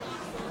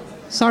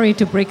Sorry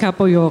to break up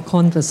your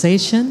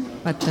conversation,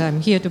 but I'm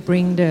here to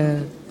bring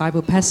the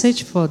Bible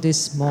passage for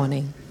this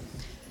morning.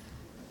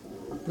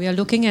 We are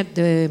looking at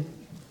the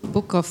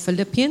book of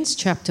Philippians,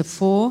 chapter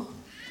 4,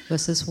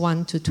 verses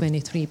 1 to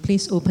 23.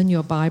 Please open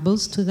your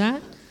Bibles to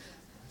that.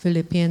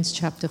 Philippians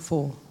chapter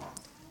 4.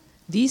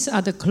 These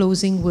are the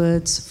closing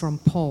words from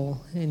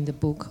Paul in the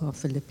book of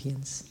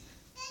Philippians.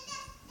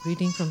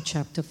 Reading from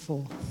chapter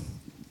 4.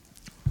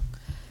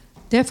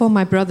 Therefore,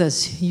 my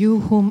brothers,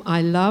 you whom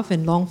I love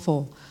and long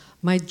for,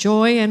 my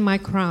joy and my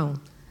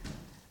crown,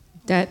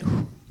 that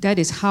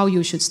is how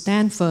you should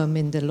stand firm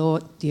in the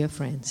Lord, dear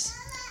friends.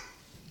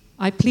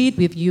 I plead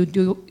with you,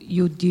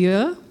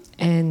 dear,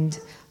 and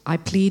I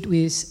plead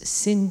with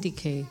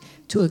Syntyche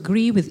to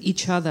agree with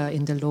each other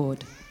in the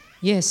Lord.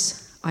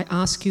 Yes, I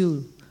ask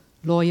you,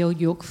 loyal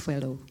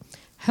yokefellow,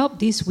 help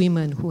these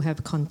women who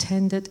have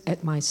contended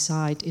at my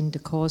side in the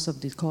cause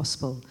of the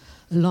gospel,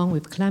 along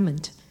with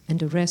Clement and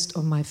the rest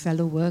of my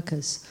fellow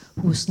workers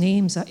whose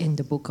names are in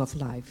the book of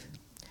life.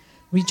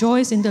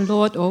 Rejoice in the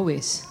Lord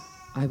always.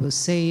 I will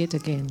say it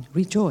again,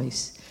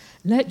 rejoice.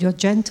 Let your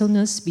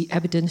gentleness be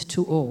evident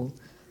to all.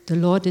 The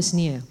Lord is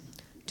near.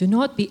 Do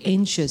not be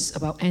anxious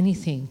about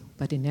anything,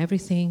 but in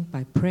everything,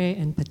 by prayer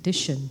and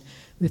petition,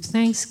 with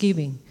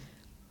thanksgiving,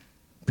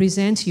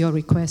 present your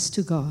requests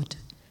to God.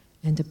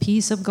 And the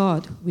peace of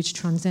God, which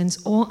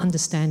transcends all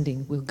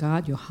understanding, will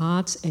guard your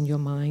hearts and your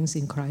minds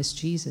in Christ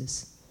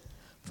Jesus.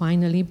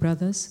 Finally,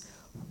 brothers,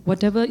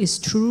 whatever is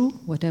true,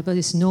 whatever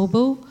is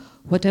noble,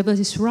 whatever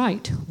is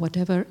right,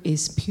 whatever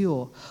is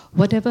pure,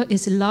 whatever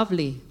is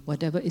lovely,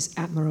 whatever is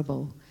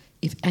admirable,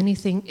 if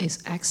anything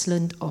is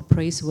excellent or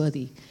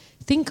praiseworthy,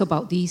 think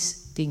about these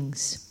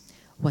things.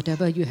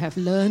 Whatever you have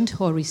learned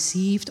or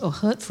received or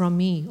heard from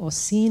me or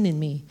seen in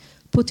me,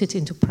 put it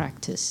into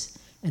practice,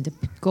 and the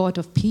God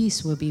of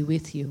peace will be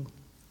with you.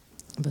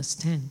 Verse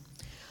 10.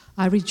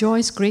 I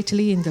rejoice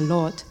greatly in the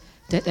Lord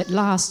that at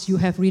last you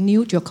have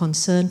renewed your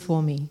concern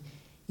for me.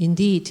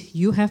 Indeed,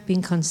 you have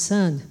been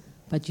concerned,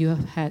 but you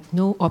have had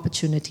no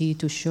opportunity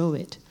to show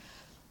it.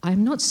 I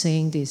am not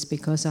saying this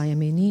because I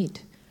am in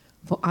need,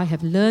 for I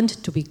have learned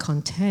to be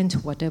content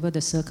whatever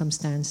the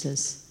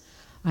circumstances.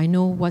 I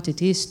know what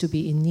it is to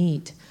be in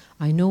need.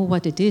 I know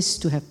what it is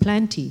to have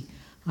plenty.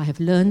 I have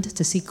learned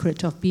the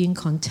secret of being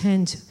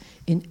content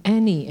in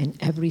any and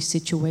every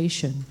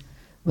situation,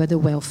 whether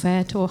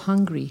well-fed or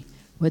hungry,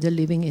 whether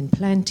living in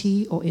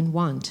plenty or in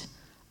want.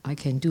 I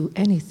can do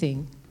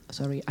everything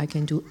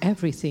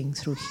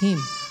through him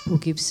who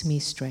gives me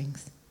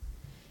strength.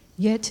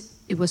 Yet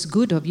it was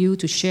good of you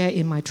to share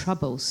in my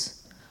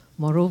troubles.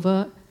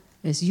 Moreover,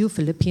 as you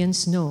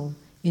Philippians know,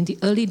 in the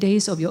early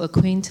days of your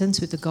acquaintance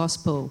with the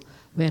gospel,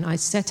 when I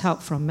set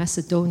out from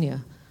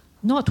Macedonia,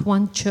 not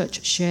one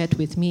church shared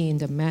with me in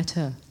the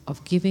matter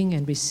of giving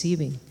and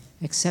receiving,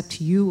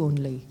 except you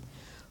only.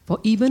 For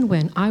even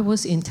when I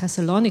was in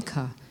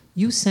Thessalonica,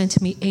 you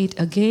sent me aid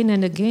again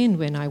and again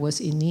when I was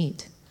in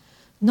need.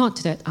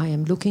 Not that I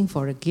am looking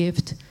for a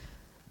gift,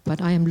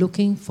 but I am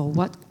looking for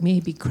what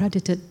may be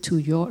credited to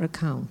your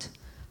account.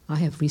 I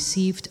have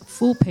received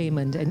full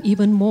payment and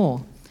even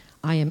more.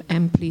 I am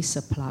amply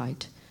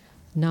supplied.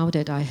 Now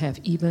that I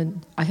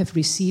have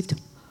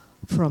received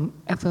from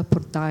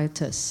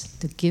Epaphroditus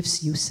the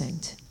gifts you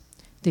sent.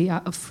 They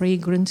are a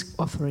fragrant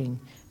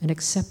offering, an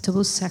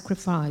acceptable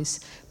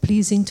sacrifice,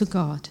 pleasing to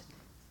God.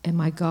 And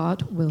my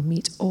God will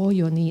meet all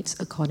your needs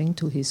according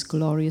to his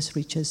glorious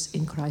riches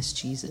in Christ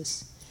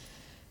Jesus.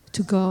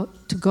 To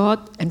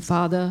God and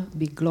Father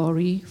be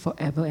glory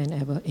forever and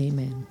ever.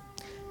 Amen.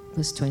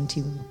 Verse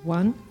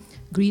 21.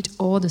 Greet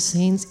all the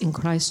saints in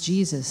Christ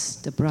Jesus.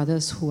 The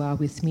brothers who are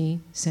with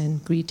me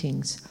send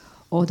greetings.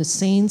 All the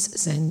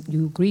saints send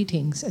you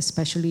greetings,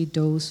 especially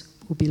those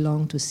who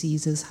belong to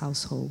Caesar's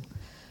household.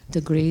 The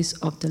grace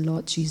of the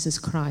Lord Jesus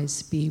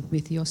Christ be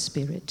with your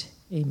spirit.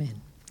 Amen.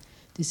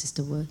 This is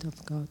the word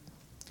of God.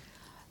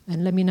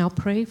 And let me now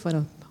pray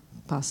for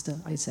Pastor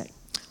Isaac.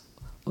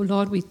 Oh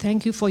Lord, we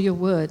thank you for your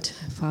word,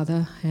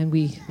 Father, and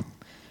we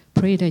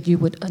pray that you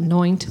would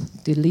anoint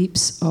the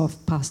lips of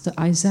Pastor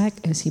Isaac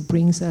as he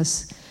brings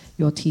us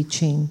your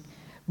teaching.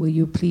 Will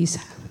you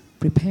please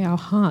prepare our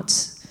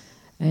hearts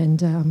and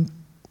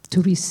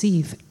to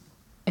receive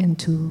and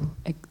to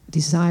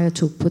desire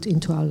to put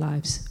into our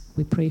lives.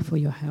 We pray for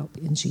your help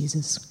in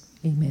Jesus.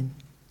 Amen.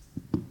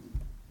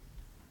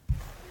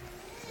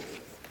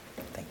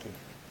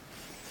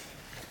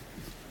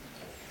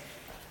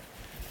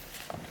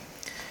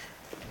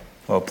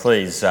 Well,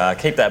 please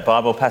keep that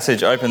Bible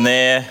passage open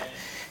there.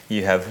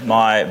 You have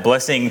my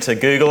blessing to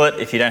Google it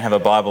if you don't have a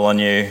Bible on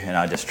you, and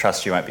I just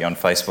trust you won't be on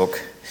Facebook.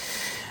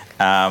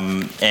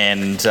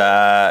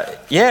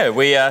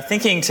 We are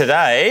thinking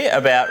today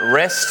about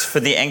rest for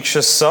the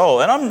anxious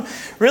soul. And I'm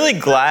really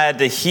glad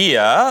to hear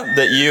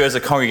that you as a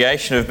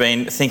congregation have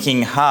been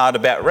thinking hard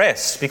about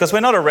rest, because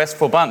we're not a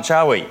restful bunch,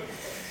 are we?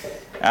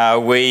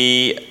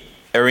 We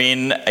are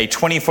in a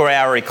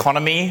 24-hour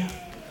economy.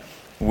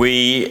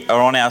 We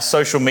are on our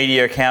social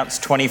media accounts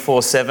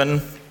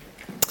 24/7.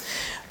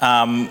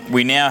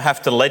 we now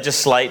have to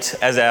legislate,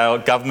 as our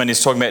government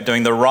is talking about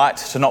doing, the right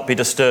to not be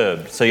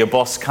disturbed. So your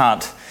boss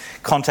can't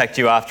contact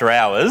you after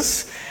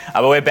hours.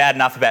 But we're bad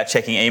enough about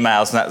checking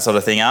emails and that sort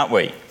of thing, aren't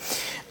we?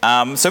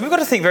 So we've got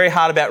to think very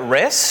hard about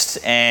rest,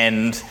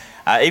 and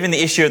even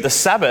the issue of the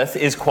Sabbath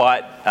is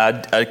quite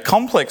a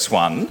complex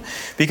one,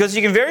 because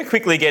you can very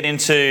quickly get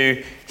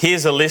into,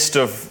 here's a list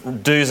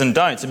of do's and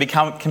don'ts. It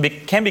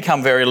can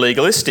become very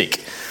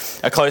legalistic.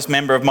 A close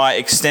member of my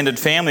extended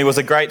family was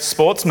a great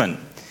sportsman,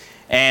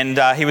 and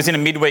he was in a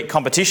midweek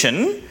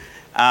competition,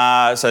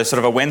 so sort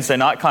of a Wednesday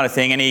night kind of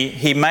thing, and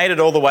he made it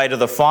all the way to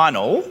the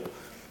final,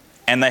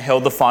 and they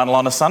held the final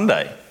on a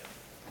Sunday.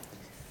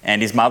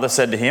 And his mother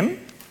said to him,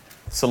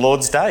 "It's the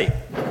Lord's Day.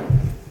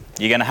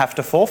 You're going to have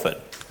to forfeit."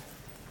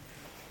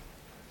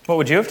 What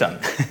would you have done?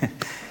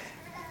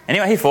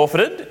 Anyway, he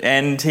forfeited,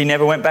 and he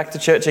never went back to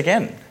church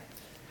again.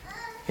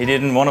 He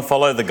didn't want to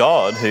follow the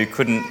God who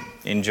couldn't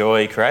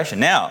enjoy creation.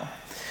 Now,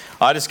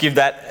 I just give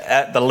that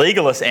at the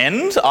legalist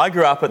end. I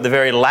grew up at the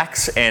very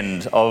lax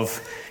end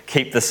of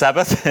keep the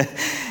Sabbath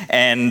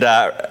and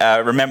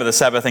remember the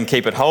Sabbath and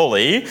keep it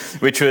holy,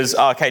 which was,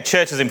 okay,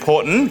 church is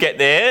important, get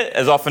there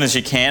as often as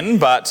you can,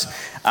 but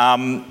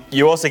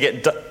you also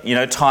get,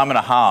 time and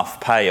a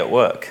half pay at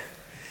work.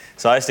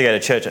 So I used to go to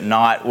church at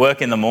night,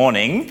 work in the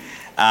morning,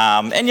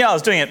 I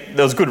was doing it,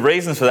 there was good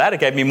reasons for that. It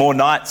gave me more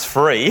nights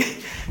free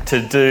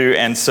to do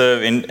and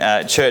serve in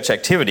church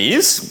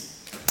activities,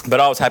 but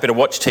I was happy to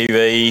watch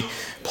TV,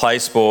 play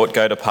sport,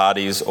 go to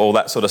parties, all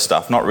that sort of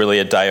stuff, not really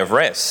a day of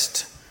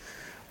rest.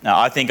 Now,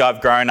 I think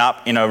I've grown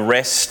up in a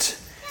rest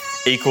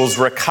equals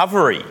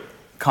recovery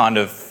kind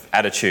of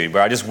attitude,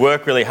 where I just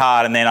work really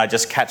hard and then I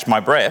just catch my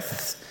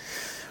breath,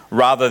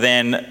 rather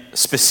than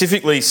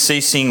specifically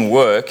ceasing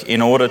work in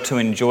order to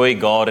enjoy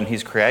God and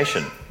his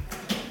creation.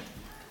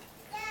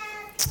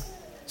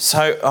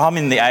 So I'm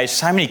in the age,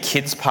 so many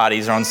kids'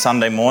 parties are on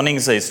Sunday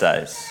mornings these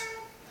days.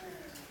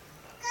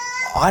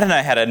 I don't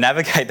know how to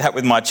navigate that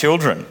with my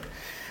children.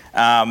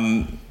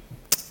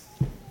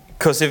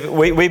 Because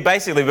we've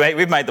made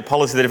the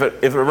policy that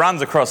if it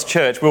runs across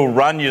church, we'll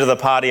run you to the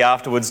party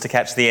afterwards to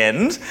catch the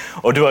end,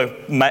 or do a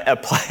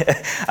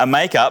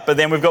make-up. But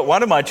then we've got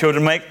one of my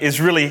children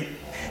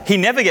he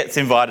never gets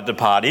invited to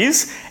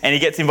parties, and he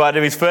gets invited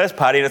to his first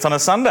party, and it's on a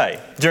Sunday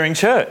during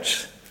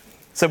church.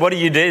 So what do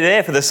you do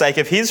there for the sake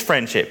of his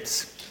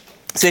friendships?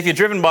 So if you're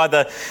driven by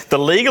the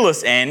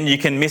legalist end, you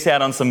can miss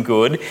out on some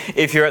good.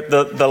 If you're at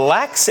the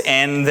lax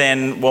end,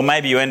 then, well,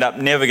 maybe you end up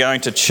never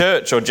going to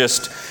church, or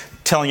just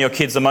telling your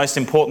kids the most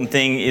important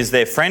thing is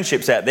their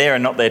friendships out there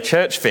and not their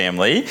church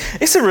family.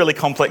 It's a really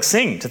complex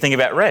thing to think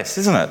about rest,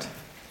 isn't it?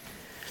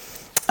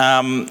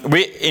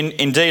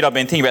 Indeed, I've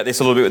been thinking about this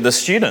a little bit with the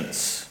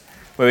students,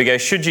 where we go,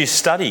 should you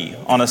study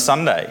on a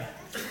Sunday?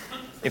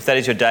 If that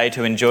is your day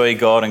to enjoy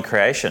God and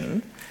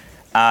creation,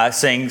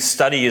 saying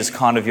study is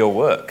kind of your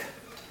work,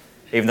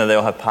 even though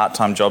they'll have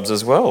part-time jobs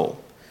as well.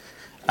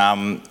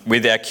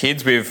 With our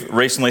kids, we've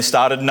recently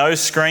started no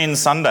screen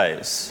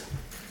Sundays.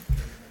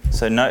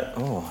 So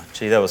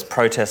there was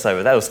protests over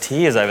that. There was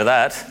tears over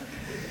that.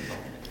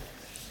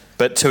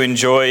 But to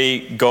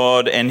enjoy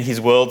God and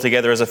his world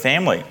together as a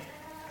family.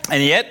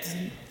 And yet,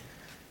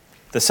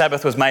 the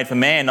Sabbath was made for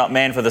man, not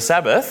man for the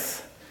Sabbath.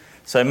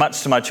 So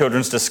much to my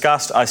children's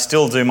disgust, I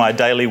still do my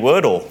daily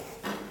Wordle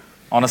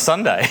on a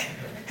Sunday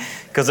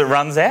because it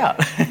runs out.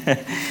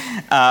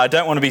 I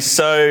don't want to be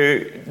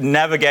so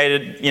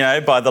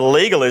navigated, by the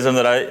legalism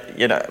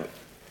that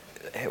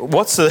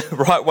what's the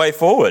right way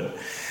forward?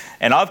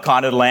 And I've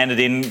kind of landed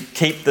in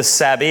keep the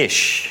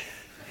Sab-ish.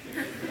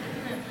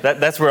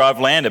 That's where I've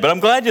landed. But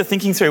I'm glad you're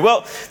thinking through.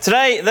 Well,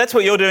 today, that's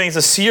what you're doing as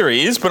a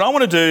series. But I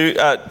want to do,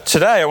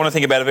 today, I want to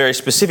think about a very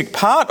specific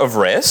part of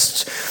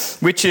rest,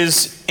 which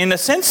is, in a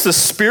sense, the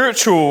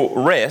spiritual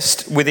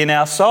rest within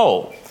our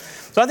soul.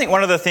 So I think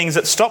one of the things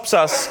that stops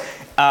us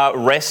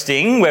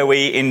resting, where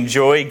we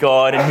enjoy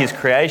God and his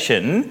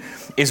creation,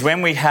 is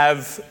when we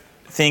have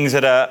things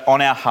that are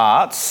on our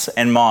hearts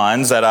and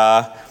minds that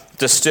are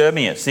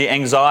disturbing us, the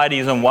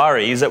anxieties and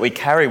worries that we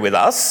carry with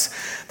us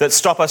that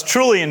stop us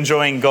truly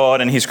enjoying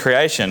God and his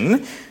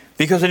creation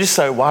because we're just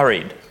so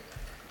worried.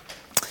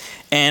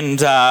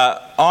 And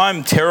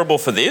I'm terrible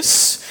for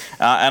this,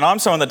 and I'm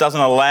someone that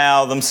doesn't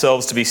allow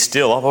themselves to be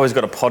still. I've always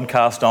got a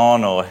podcast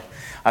on, or I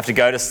have to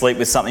go to sleep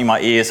with something in my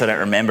ear so I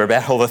don't remember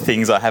about all the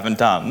things I haven't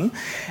done.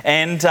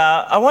 And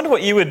I wonder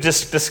what you were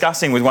just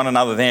discussing with one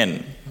another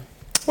then.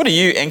 What are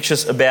you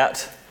anxious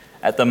about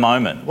at the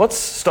moment? What's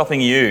stopping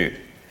you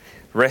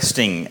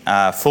resting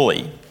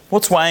fully?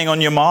 What's weighing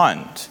on your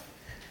mind?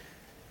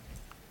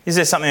 Is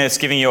there something that's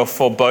giving you a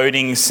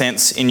foreboding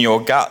sense in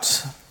your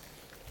gut?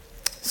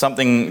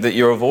 Something that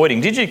you're avoiding?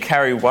 Did you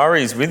carry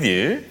worries with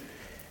you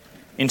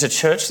into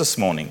church this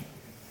morning?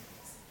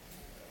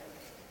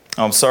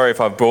 I'm sorry if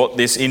I've brought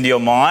this into your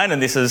mind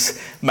and this is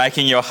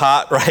making your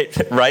heart rate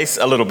race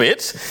a little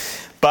bit.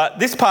 But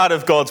this part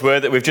of God's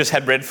word that we've just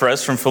had read for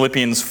us from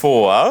Philippians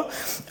 4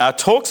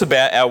 talks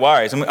about our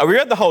worries. And we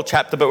read the whole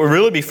chapter, but we'll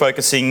really be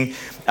focusing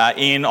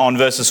in on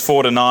verses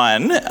 4 to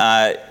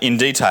 9 in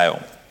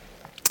detail.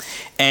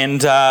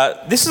 And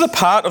this is a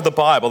part of the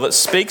Bible that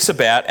speaks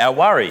about our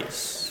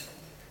worries,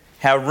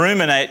 how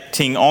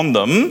ruminating on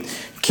them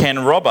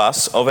can rob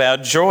us of our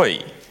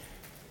joy.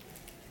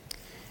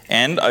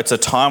 And it's a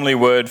timely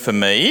word for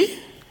me.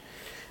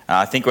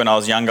 I think when I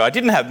was younger, I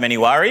didn't have many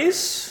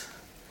worries.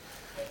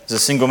 As a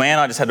single man,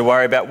 I just had to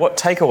worry about what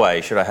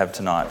takeaway should I have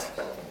tonight.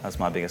 That was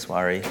my biggest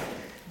worry.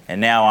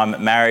 And now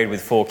I'm married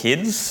with 4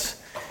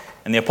 kids.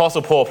 And the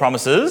Apostle Paul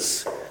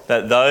promises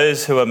that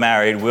those who are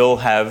married will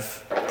have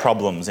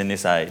problems in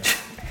this age.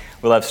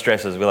 We'll have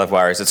stresses, we'll have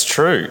worries. It's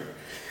true.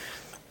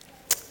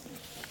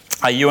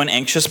 Are you an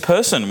anxious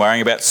person,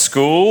 worrying about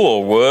school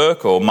or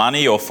work or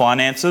money or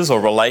finances or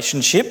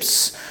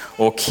relationships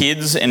or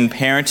kids and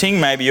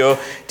parenting? Maybe you're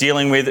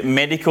dealing with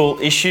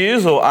medical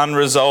issues or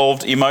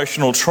unresolved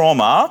emotional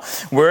trauma.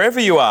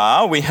 Wherever you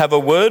are, we have a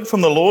word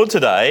from the Lord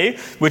today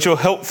which will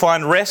help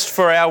find rest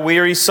for our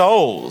weary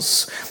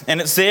souls.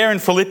 And it's there in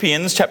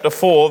Philippians chapter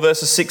 4,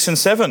 verses 6 and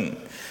 7.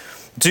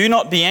 Do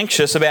not be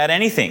anxious about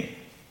anything,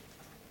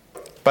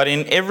 but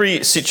in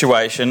every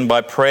situation, by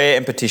prayer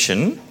and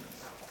petition,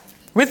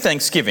 with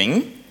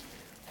thanksgiving,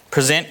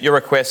 present your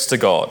requests to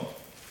God.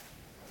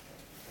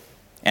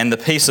 And the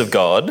peace of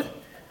God,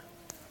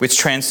 which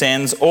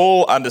transcends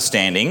all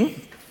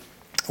understanding,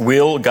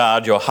 will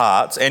guard your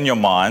hearts and your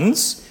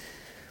minds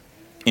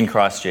in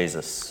Christ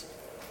Jesus.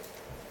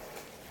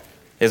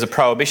 There's a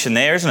prohibition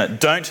there, isn't it?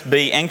 Don't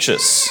be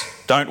anxious.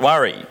 Don't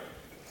worry.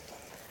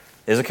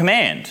 There's a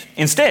command.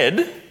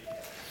 Instead,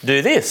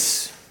 do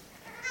this.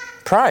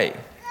 Pray.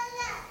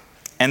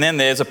 And then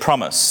there's a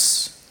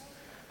promise.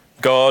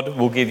 God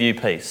will give you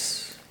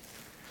peace.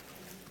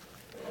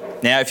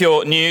 Now, if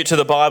you're new to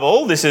the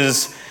Bible, this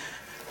is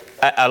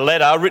a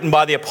letter written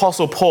by the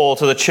Apostle Paul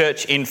to the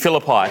church in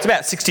Philippi. It's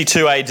about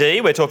 62 AD.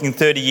 We're talking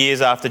 30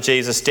 years after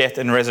Jesus' death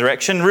and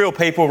resurrection. Real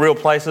people, real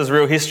places,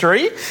 real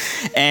history.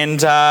 And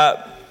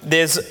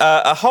there's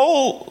a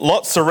whole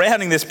lot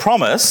surrounding this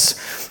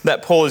promise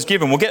that Paul has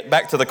given. We'll get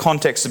back to the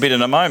context a bit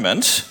in a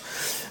moment.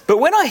 But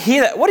when I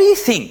hear that, what do you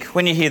think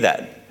when you hear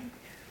that?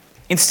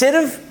 Instead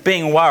of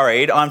being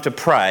worried, I'm to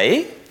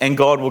pray and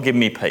God will give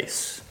me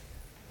peace.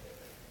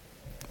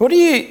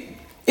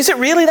 Is it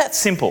really that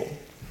simple?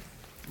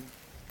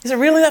 Is it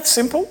really that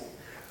simple?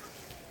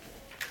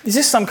 Is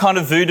this some kind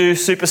of voodoo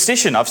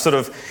superstition of sort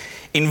of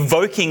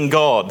invoking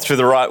God through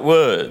the right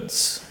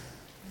words?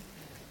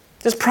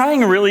 Does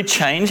praying really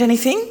change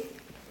anything?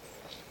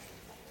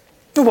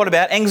 What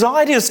about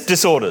anxiety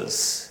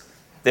disorders?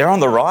 They're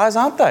on the rise,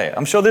 aren't they?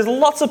 I'm sure there's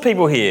lots of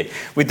people here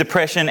with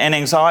depression and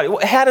anxiety.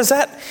 How does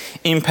that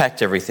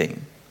impact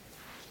everything?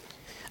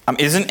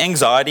 Isn't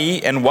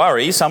anxiety and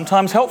worry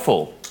sometimes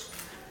helpful?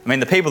 I mean,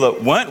 the people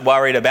that weren't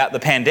worried about the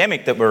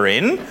pandemic that we're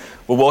in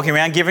were walking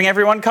around giving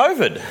everyone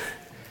COVID.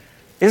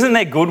 Isn't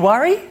there good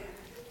worry?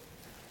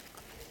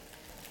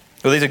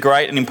 Well, these are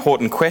great and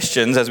important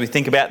questions as we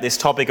think about this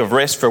topic of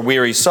rest for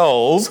weary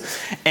souls,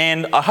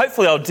 and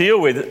hopefully I'll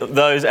deal with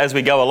those as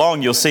we go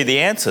along. You'll see the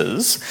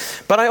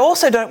answers, but I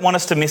also don't want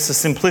us to miss the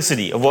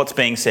simplicity of what's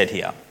being said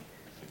here.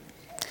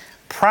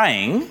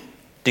 Praying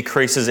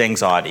decreases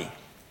anxiety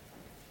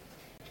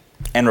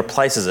and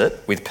replaces it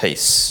with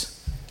peace.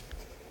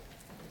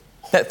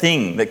 That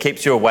thing that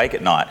keeps you awake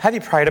at night, have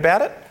you prayed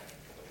about it?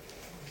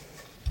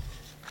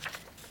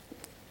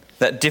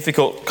 That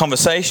difficult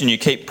conversation you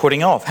keep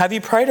putting off, have you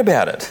prayed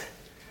about it?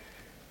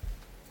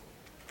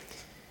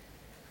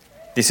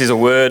 This is a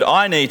word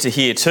I need to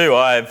hear too.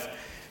 I've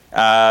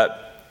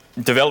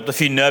developed a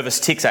few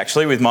nervous tics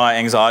actually with my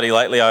anxiety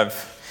lately.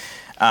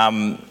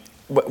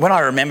 When I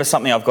remember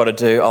something I've got to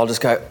do, I'll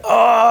just go,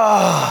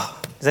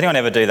 oh. Does anyone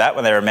ever do that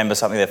when they remember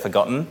something they've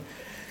forgotten?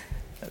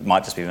 It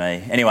might just be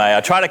me. Anyway,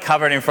 I try to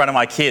cover it in front of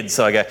my kids.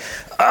 So I go,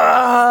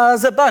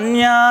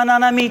 Zabanya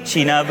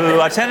Nanamichi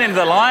Nabu. I turn it into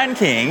the Lion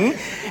King.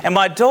 And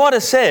my daughter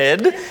said,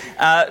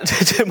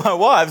 to my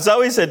wife,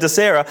 Zoe said to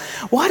Sarah,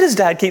 why does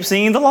Dad keep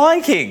singing the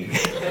Lion King?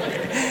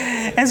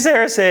 And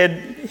Sarah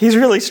said, he's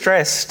really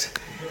stressed.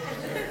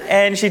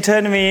 And she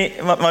turned to me,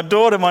 my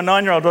daughter, my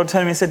 9-year-old daughter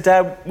turned to me and said,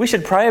 Dad, we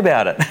should pray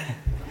about it.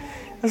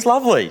 It was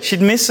lovely.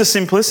 She'd missed the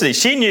simplicity.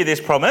 She knew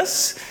this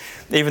promise,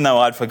 even though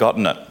I'd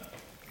forgotten it.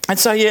 And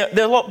so, yeah,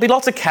 there'll be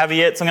lots of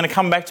caveats. I'm going to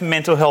come back to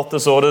mental health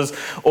disorders,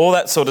 all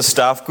that sort of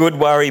stuff, good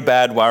worry,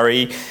 bad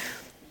worry.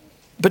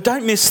 But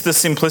don't miss the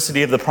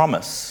simplicity of the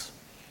promise.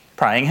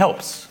 Praying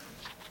helps.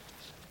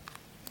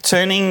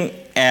 Turning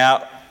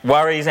our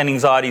worries and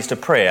anxieties to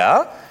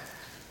prayer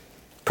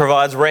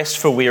provides rest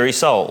for weary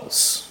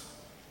souls.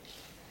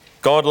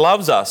 God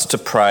loves us to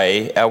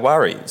pray our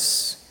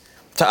worries,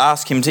 to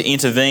ask him to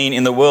intervene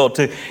in the world,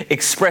 to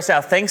express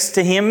our thanks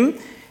to him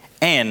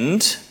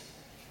and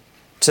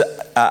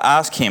to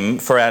ask him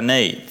for our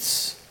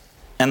needs.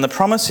 And the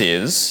promise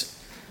is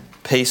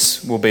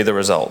peace will be the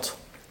result.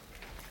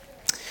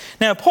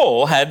 Now,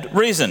 Paul had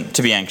reason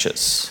to be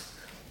anxious.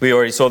 We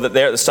already saw that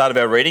there at the start of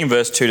our reading,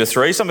 verse 2 to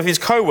 3. Some of his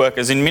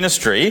co-workers in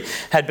ministry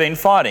had been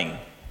fighting.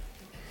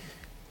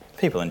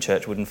 People in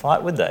church wouldn't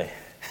fight, would they?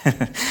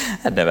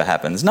 That never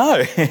happens.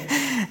 No,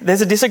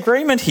 there's a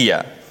disagreement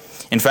here.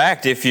 In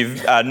fact, if you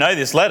know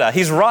this letter,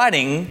 he's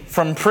writing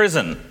from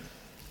prison.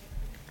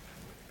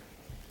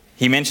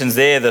 He mentions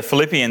there the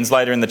Philippians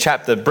later in the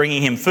chapter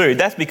bringing him food.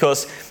 That's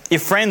because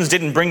if friends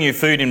didn't bring you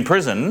food in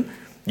prison,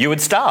 you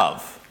would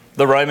starve.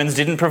 The Romans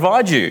didn't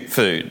provide you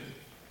food.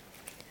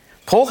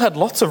 Paul had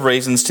lots of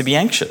reasons to be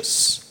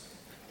anxious,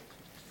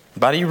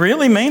 but he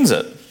really means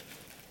it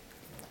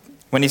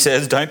when he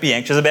says, don't be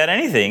anxious about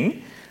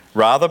anything,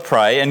 rather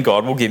pray and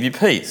God will give you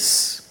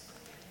peace.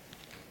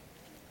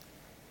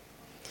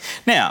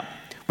 Now,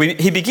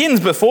 he begins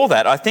before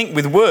that, I think,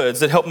 with words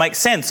that help make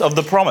sense of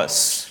the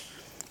promise.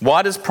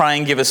 Why does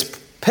praying give us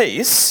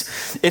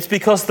peace? It's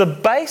because the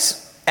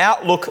base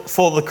outlook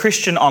for the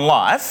Christian on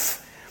life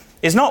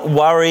is not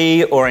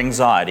worry or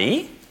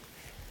anxiety,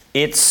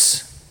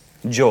 it's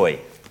joy.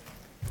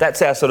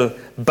 That's our sort of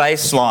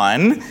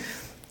baseline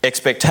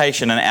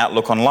expectation and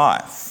outlook on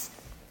life.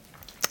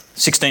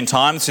 16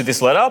 times through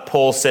this letter,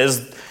 Paul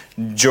says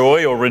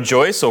joy or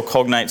rejoice or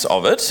cognates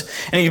of it.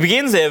 And he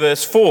begins there,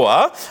 verse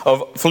 4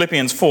 of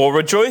Philippians 4,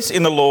 rejoice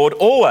in the Lord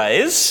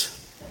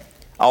always.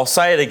 I'll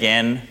say it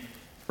again,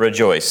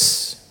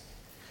 rejoice.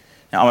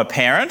 Now, I'm a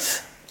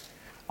parent.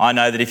 I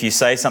know that if you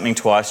say something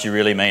twice, you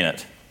really mean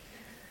it.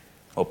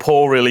 Well,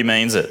 Paul really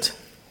means it.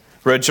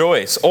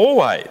 Rejoice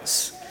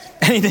always.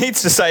 And he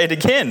needs to say it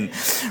again.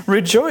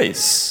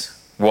 Rejoice.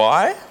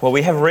 Why? Well,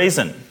 we have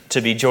reason to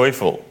be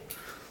joyful.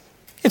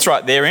 It's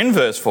right there in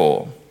verse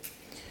 4.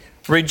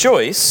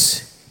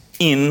 Rejoice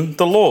in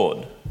the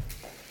Lord.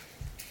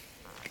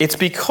 It's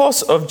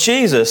because of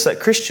Jesus that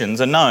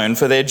Christians are known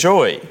for their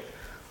joy.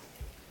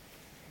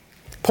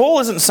 Paul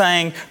isn't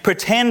saying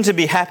pretend to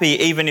be happy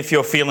even if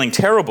you're feeling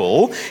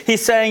terrible.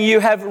 He's saying you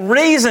have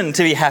reason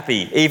to be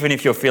happy even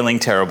if you're feeling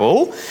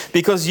terrible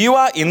because you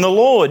are in the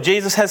Lord.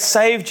 Jesus has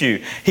saved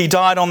you. He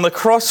died on the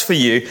cross for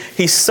you.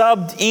 He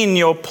subbed in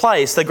your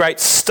place, the great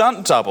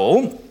stunt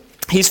double.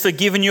 He's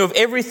forgiven you of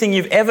everything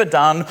you've ever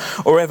done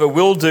or ever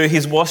will do.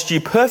 He's washed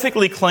you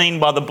perfectly clean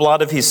by the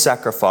blood of his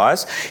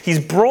sacrifice. He's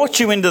brought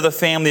you into the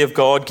family of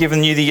God,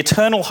 given you the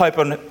eternal hope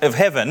of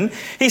heaven.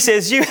 He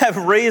says you have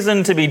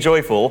reason to be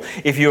joyful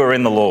if you are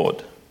in the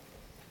Lord.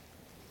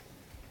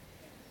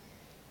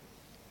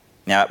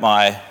 Now, at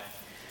my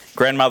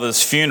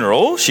grandmother's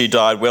funeral, she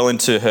died well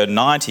into her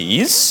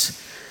 90s.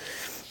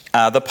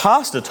 The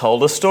pastor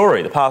told a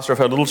story, the pastor of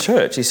her little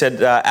church. He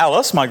said,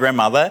 Alice, my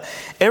grandmother,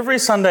 every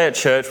Sunday at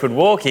church would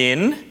walk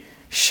in,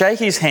 shake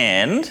his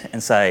hand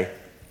and say,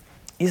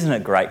 isn't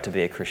it great to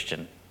be a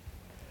Christian?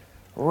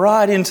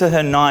 Right into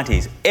her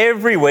 90s.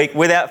 Every week,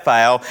 without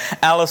fail,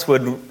 Alice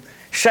would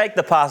shake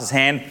the pastor's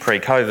hand,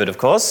 pre-COVID of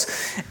course,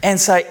 and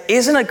say,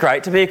 isn't it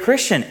great to be a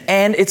Christian?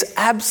 And it's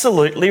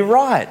absolutely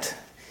right.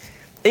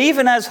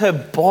 Even as her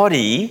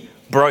body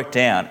broke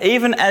down,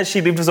 even as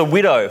she lived as a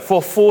widow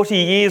for 40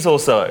 years or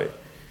so,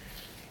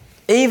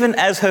 even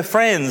as her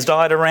friends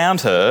died around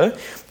her,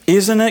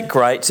 isn't it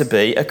great to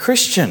be a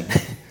Christian?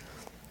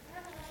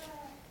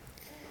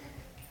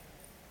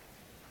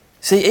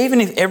 See,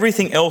 even if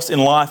everything else in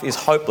life is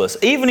hopeless,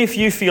 even if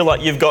you feel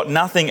like you've got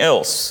nothing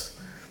else,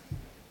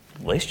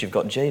 at least you've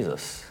got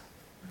Jesus.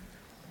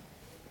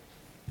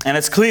 And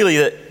it's clearly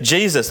that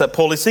Jesus that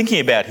Paul is thinking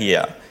about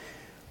here.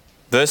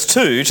 Verse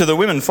 2, to the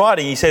women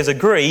fighting, he says,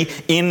 agree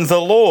in the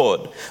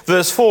Lord.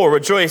 Verse 4,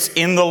 rejoice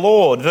in the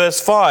Lord.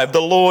 Verse 5,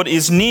 the Lord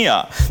is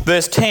near.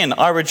 Verse 10,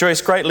 I rejoice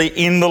greatly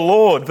in the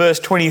Lord. Verse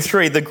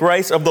 23, the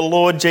grace of the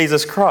Lord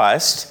Jesus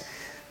Christ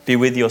be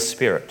with your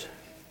spirit.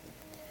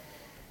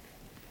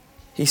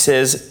 He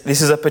says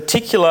this is a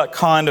particular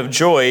kind of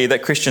joy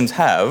that Christians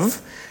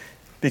have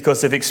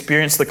because they've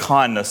experienced the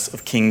kindness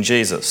of King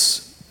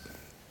Jesus.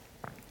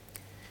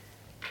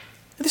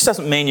 This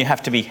doesn't mean you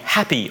have to be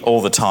happy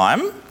all the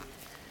time.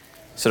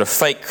 Sort of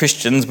fake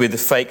Christians with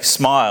fake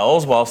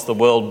smiles whilst the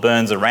world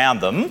burns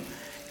around them.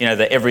 You know,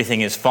 the everything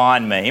is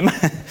fine meme.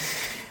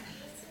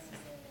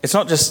 It's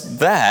not just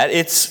that.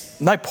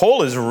 No,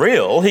 Paul is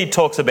real. He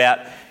talks about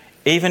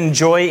even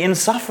joy in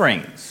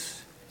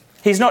sufferings.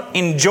 He's not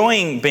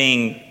enjoying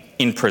being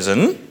in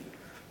prison,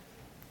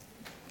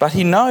 but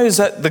he knows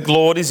that the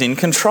Lord is in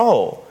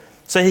control.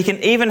 So he can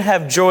even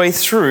have joy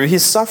through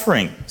his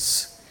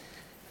sufferings.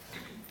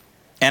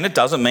 And it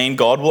doesn't mean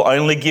God will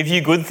only give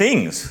you good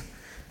things.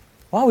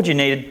 Why would you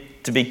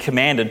need to be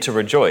commanded to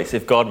rejoice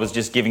if God was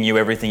just giving you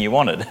everything you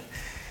wanted?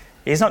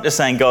 He's not just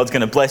saying God's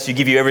going to bless you,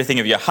 give you everything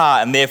of your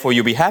heart, and therefore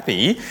you'll be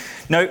happy.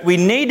 No, we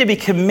need to be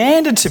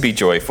commanded to be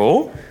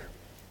joyful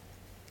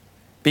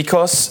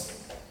because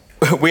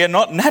we are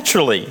not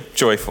naturally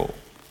joyful.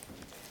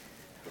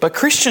 But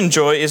Christian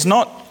joy is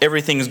not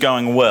everything's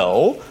going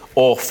well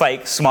or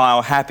fake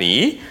smile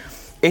happy.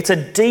 It's a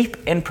deep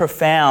and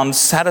profound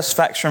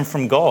satisfaction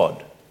from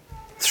God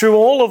through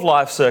all of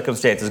life's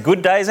circumstances,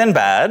 good days and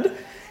bad,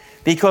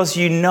 because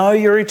you know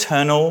your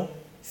eternal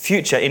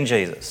future in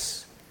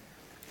Jesus.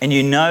 And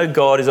you know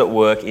God is at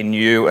work in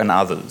you and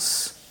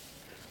others.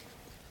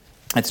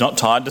 It's not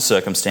tied to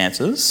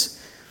circumstances.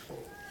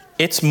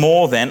 It's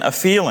more than a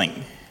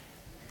feeling.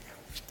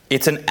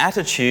 It's an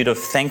attitude of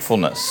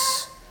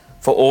thankfulness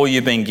for all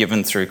you've been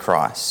given through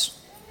Christ.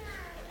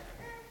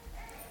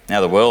 Now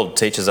the world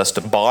teaches us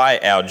to buy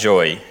our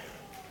joy.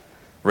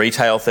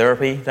 Retail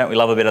therapy, don't we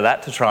love a bit of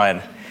that to try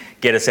and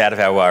get us out of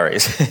our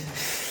worries?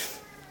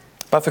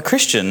 But for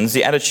Christians,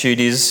 the attitude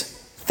is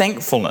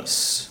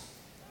thankfulness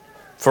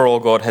for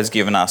all God has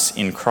given us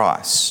in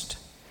Christ.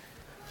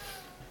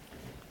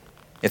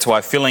 It's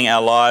why filling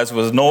our lives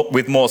with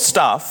more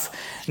stuff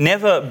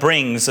never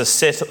brings a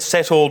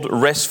settled,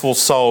 restful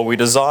soul we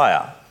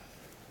desire.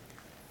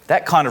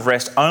 That kind of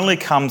rest only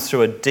comes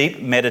through a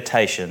deep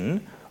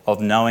meditation of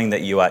knowing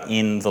that you are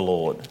in the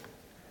Lord.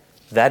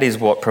 That is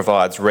what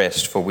provides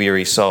rest for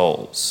weary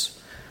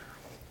souls.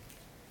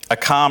 A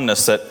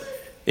calmness that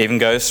even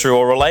goes through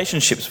all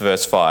relationships,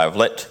 verse 5.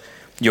 Let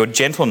your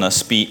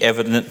gentleness be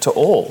evident to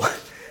all.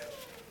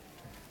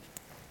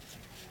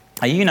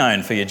 Are you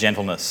known for your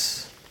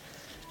gentleness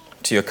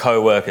to your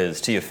co-workers,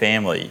 to your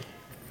family,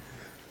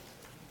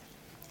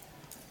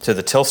 to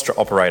the Telstra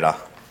operator?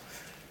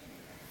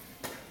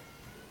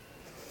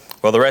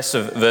 Well, the rest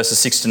of verses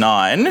 6 to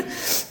 9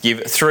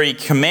 give 3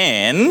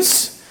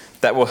 commands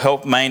that will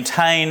help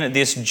maintain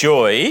this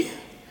joy,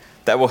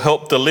 that will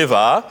help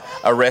deliver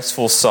a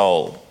restful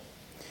soul.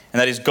 And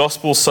that is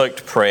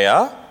gospel-soaked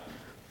prayer,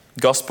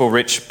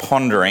 gospel-rich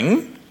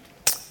pondering,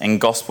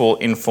 and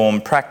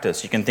gospel-informed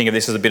practice. You can think of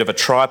this as a bit of a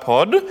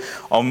tripod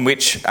on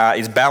which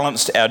is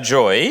balanced our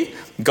joy: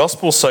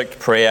 gospel-soaked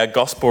prayer,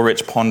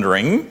 gospel-rich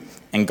pondering,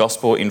 and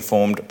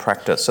gospel-informed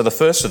practice. So the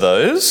first of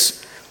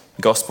those,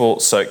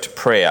 gospel-soaked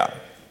prayer.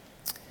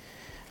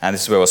 And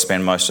this is where we'll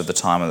spend most of the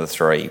time of the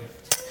 3.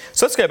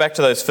 So let's go back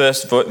to those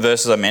first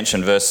verses I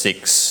mentioned, verse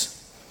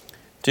 6.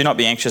 Do not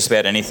be anxious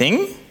about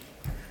anything,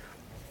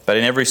 but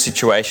in every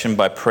situation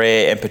by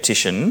prayer and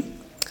petition,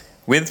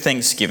 with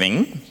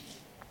thanksgiving,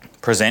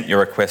 present your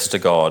requests to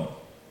God.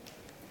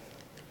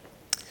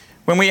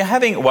 When we are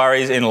having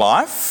worries in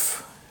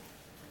life,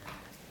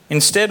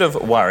 instead of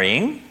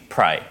worrying,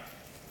 pray.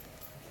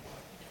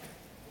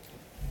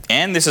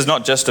 And this is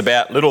not just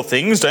about little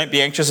things. Don't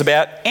be anxious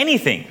about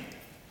anything,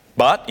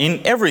 but in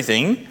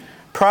everything,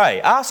 pray.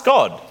 Ask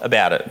God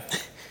about it.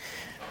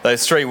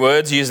 Those 3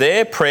 words used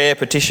there, prayer,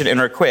 petition and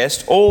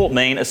request, all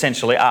mean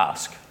essentially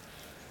ask.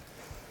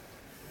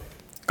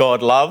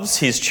 God loves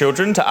his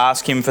children to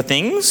ask him for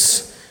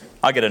things.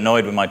 I get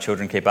annoyed when my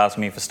children keep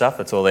asking me for stuff.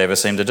 That's all they ever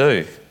seem to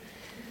do.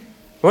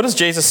 What does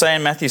Jesus say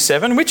in Matthew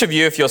 7? Which of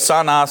you, if your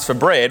son asks for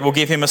bread, will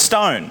give him a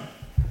stone?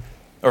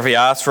 Or if he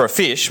asks for a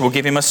fish, will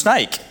give him a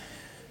snake?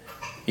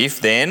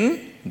 If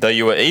then, though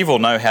you are evil,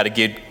 know how to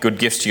give good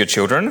gifts to your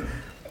children,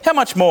 how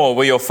much more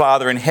will your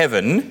Father in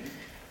heaven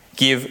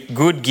give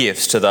good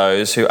gifts to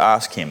those who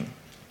ask him?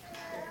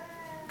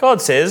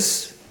 God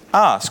says,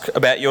 ask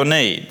about your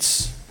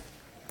needs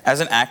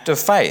as an act of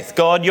faith.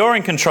 God, you're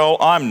in control,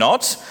 I'm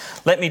not.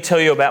 Let me tell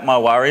you about my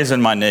worries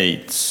and my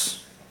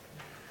needs.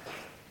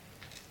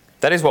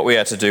 That is what we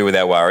are to do with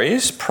our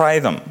worries, pray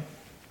them.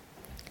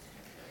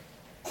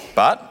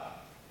 But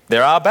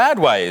there are bad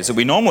ways that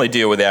we normally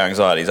deal with our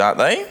anxieties, aren't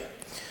they?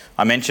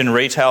 I mentioned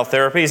retail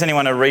therapy. Is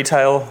anyone a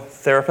retail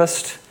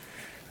therapist?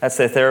 That's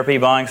their therapy,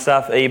 buying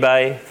stuff,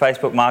 eBay,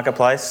 Facebook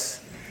Marketplace.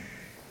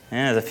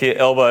 Yeah, there's a few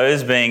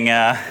elbows being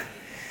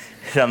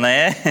done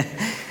there.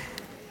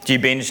 Do you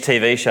binge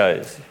TV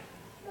shows?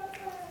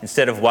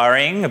 Instead of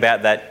worrying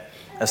about that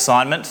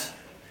assignment,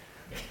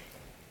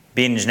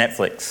 binge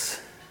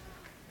Netflix.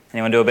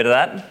 Anyone do a bit of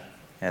that? Yeah,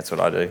 that's what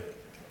I do.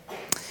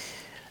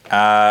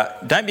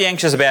 Don't be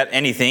anxious about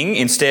anything,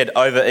 instead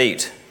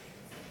overeat.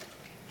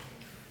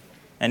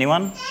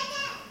 Anyone?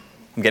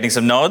 I'm getting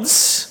some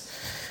nods.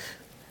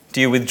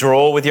 Do you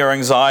withdraw with your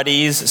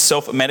anxieties,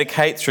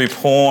 self-medicate through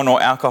porn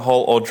or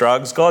alcohol or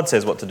drugs? God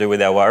says what to do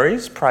with our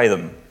worries. Pray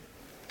them.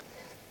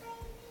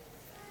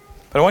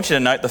 But I want you to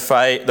note the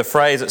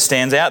phrase that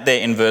stands out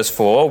there in verse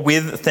 4,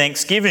 with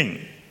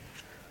thanksgiving.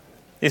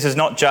 This is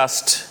not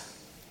just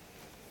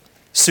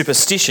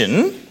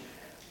superstition.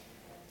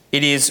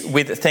 It is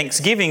with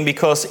thanksgiving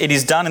because it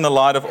is done in the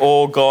light of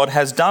all God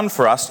has done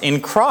for us in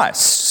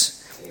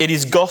Christ. It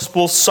is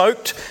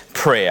gospel-soaked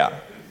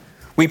prayer.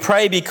 We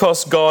pray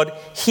because God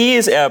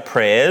hears our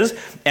prayers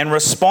and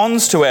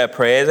responds to our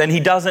prayers, and he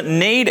doesn't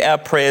need our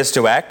prayers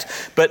to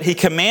act, but he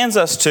commands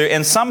us to,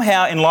 and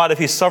somehow in light of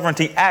his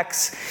sovereignty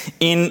acts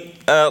in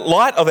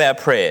light of our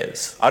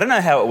prayers. I don't know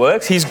how it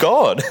works. He's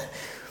God.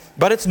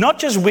 But it's not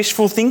just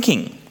wishful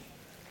thinking.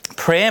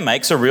 Prayer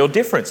makes a real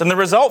difference. And the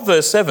result,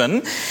 verse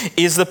 7,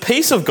 is the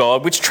peace of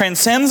God, which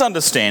transcends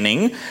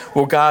understanding,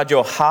 will guard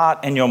your heart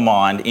and your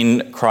mind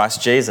in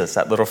Christ Jesus.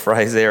 That little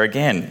phrase there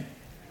again.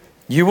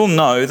 You will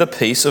know the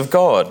peace of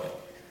God.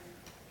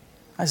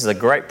 This is a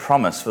great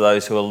promise for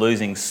those who are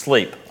losing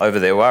sleep over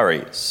their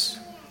worries.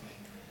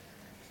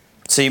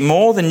 See,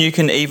 more than you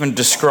can even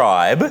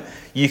describe,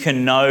 you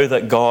can know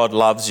that God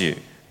loves you,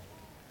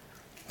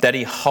 that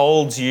he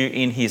holds you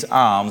in his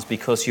arms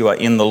because you are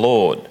in the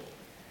Lord.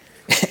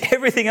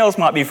 Everything else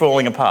might be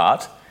falling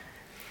apart,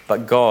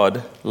 but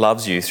God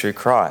loves you through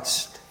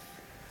Christ.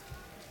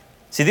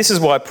 See, this is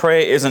why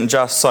prayer isn't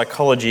just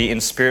psychology in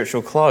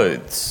spiritual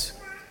clothes.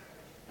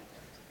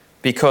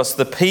 Because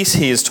the peace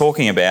he is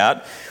talking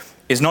about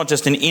is not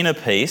just an inner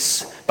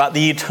peace, but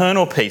the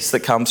eternal peace that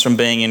comes from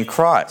being in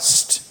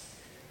Christ.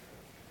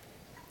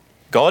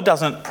 God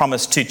doesn't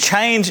promise to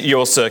change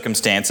your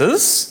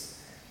circumstances,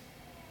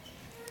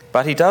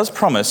 but he does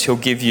promise he'll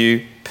give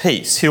you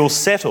peace. He'll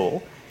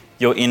settle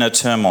your inner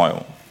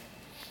turmoil.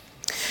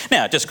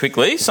 Now, just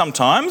quickly,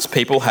 sometimes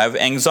people have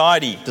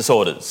anxiety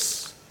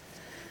disorders.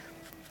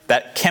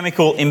 That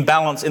chemical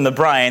imbalance in the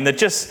brain that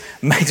just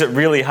makes it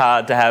really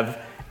hard to have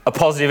a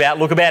positive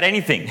outlook about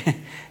anything.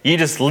 You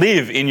just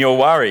live in your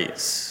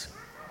worries.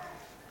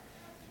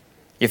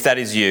 If that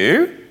is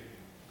you,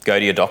 go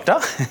to your doctor.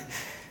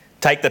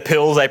 Take the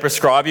pills they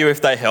prescribe you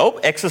if they help.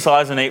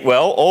 Exercise and eat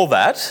well, all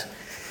that.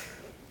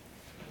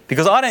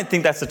 Because I don't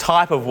think that's the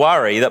type of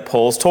worry that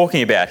Paul's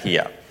talking about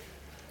here.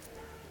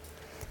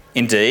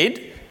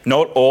 Indeed,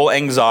 not all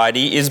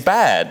anxiety is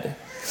bad.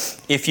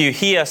 If you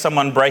hear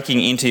someone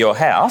breaking into your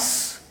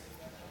house,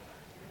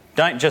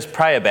 don't just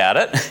pray about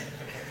it.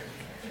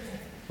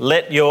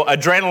 Let your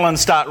adrenaline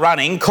start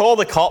running, call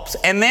the cops,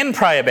 and then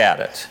pray about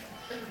it.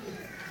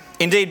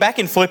 Indeed, back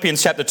in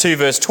Philippians chapter 2,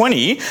 verse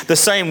 20, the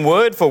same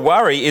word for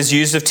worry is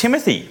used of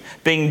Timothy,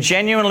 being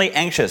genuinely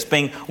anxious,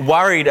 being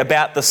worried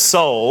about the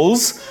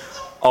souls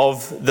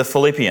of the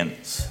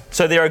Philippians.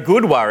 So there are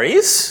good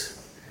worries.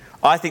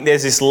 I think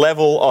there's this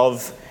level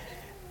of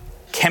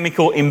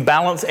chemical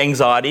imbalance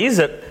anxieties,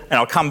 and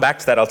I'll come back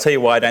to that. I'll tell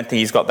you why I don't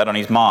think he's got that on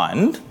his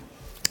mind.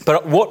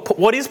 But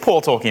what is Paul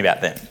talking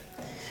about then?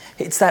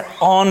 It's that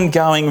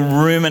ongoing,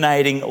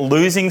 ruminating,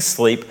 losing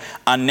sleep,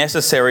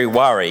 unnecessary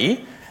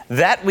worry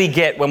that we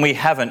get when we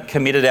haven't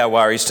committed our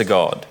worries to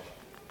God.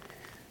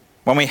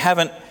 When we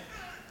haven't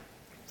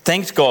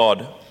thanked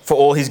God for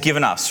all he's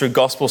given us through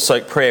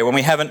gospel-soaked prayer. When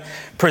we haven't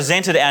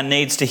presented our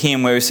needs to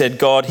him where we said,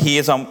 God,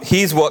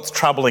 here's what's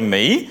troubling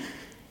me.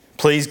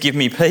 Please give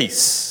me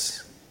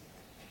peace.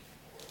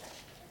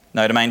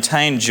 No, to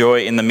maintain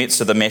joy in the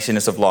midst of the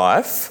messiness of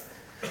life,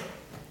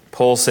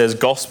 Paul says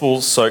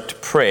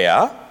gospel-soaked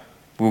prayer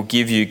will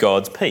give you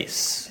God's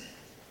peace.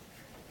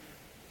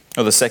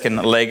 Or the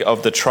second leg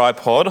of the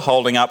tripod,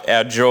 holding up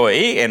our joy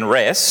and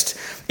rest,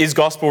 is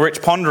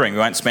gospel-rich pondering. We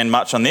won't spend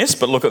much on this,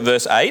 but look at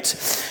verse 8.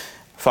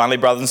 Finally,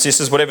 brothers and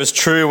sisters, whatever is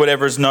true,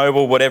 whatever is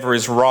noble, whatever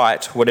is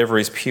right, whatever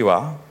is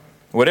pure,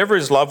 whatever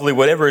is lovely,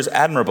 whatever is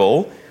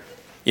admirable,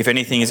 if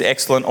anything is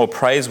excellent or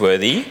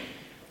praiseworthy,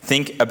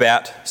 think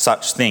about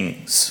such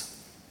things.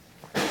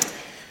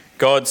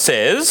 God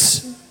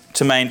says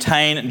to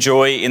maintain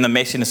joy in the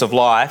messiness of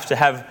life, to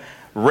have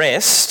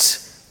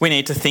rest, we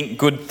need to think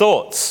good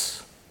thoughts.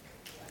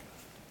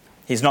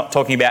 He's not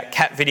talking about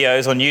cat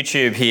videos on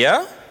YouTube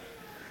here.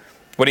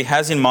 What he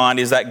has in mind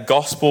is that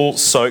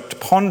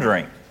gospel-soaked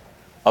pondering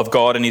of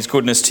God and his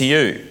goodness to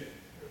you.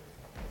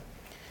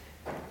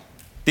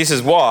 This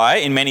is why,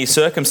 in many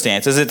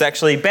circumstances, it's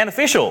actually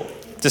beneficial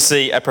to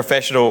see a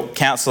professional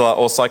counsellor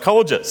or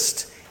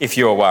psychologist if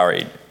you're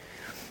worried.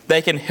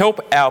 They can help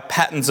our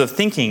patterns of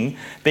thinking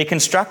be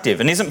constructive.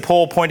 And isn't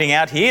Paul pointing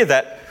out here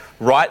that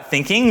right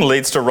thinking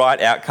leads to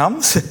right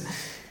outcomes?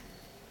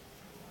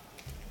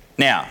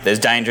 Now, there's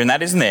danger in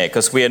that, isn't there?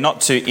 Because we are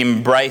not to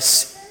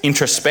embrace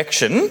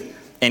introspection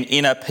and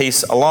inner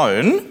peace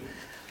alone,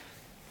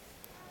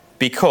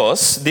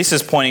 because this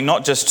is pointing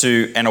not just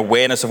to an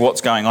awareness of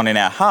what's going on in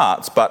our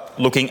hearts, but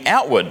looking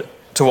outward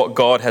to what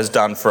God has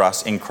done for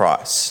us in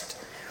Christ.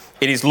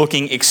 It is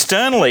looking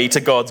externally to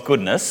God's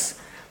goodness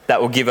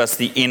that will give us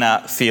the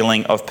inner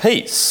feeling of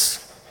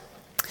peace.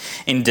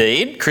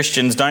 Indeed,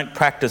 Christians don't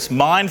practice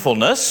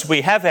mindfulness.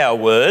 We have our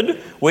word.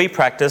 We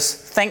practice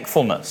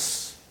thankfulness.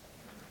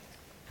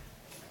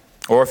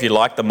 Or if you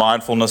like the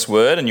mindfulness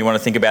word and you want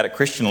to think about it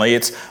Christianly,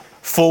 it's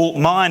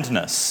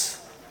full-mindedness,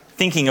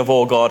 thinking of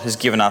all God has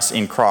given us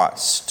in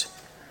Christ.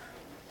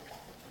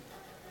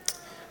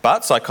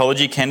 But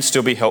psychology can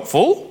still be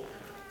helpful,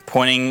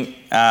 pointing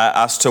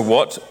us to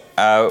what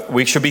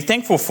we should be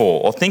thankful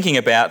for, or thinking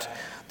about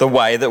the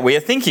way that we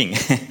are thinking,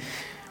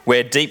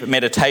 where deep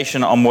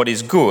meditation on what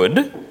is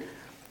good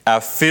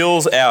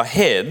fills our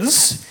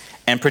heads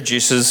and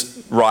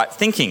produces right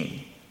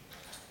thinking.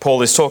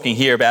 Paul is talking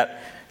here about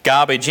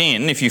garbage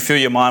in. If you fill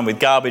your mind with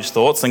garbage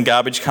thoughts, then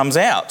garbage comes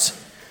out.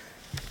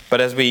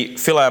 But as we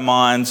fill our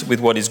minds with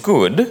what is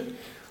good,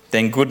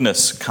 then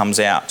goodness comes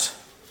out.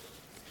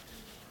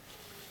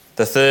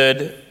 The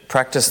third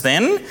practice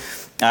then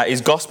is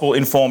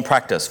gospel-informed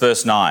practice.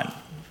 Verse 9.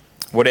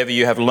 Whatever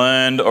you have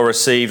learned or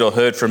received or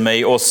heard from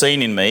me or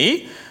seen in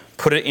me,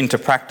 put it into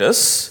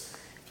practice,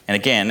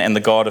 and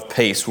the God of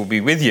peace will be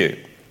with you.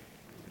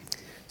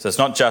 So it's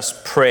not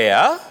just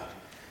prayer.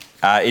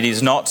 It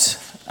is not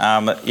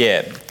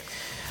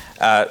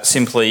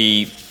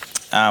simply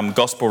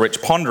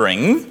gospel-rich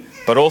pondering,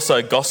 but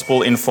also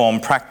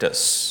gospel-informed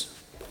practice.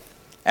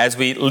 As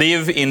we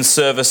live in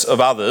service of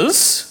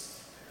others,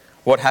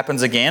 what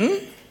happens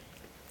again?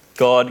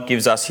 God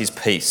gives us his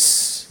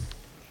peace.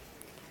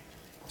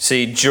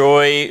 See,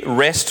 joy,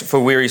 rest for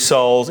weary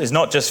souls is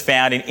not just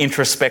found in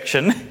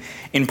introspection,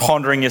 in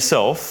pondering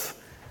yourself,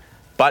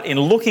 but in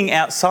looking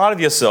outside of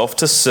yourself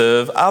to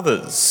serve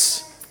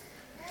others.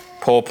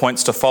 Paul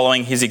points to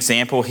following his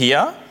example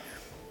here.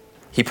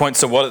 He points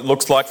to what it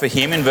looks like for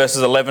him in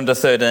verses 11 to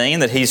 13,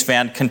 that he's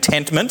found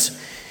contentment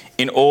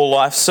in all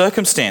life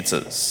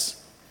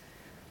circumstances.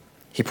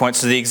 He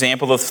points to the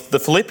example of the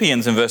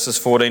Philippians in verses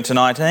 14 to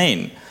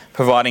 19,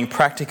 providing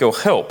practical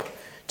help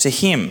to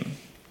him.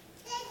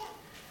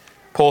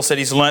 Paul said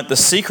he's learnt the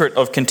secret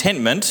of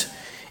contentment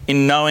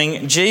in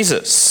knowing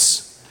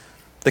Jesus,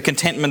 the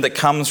contentment that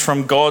comes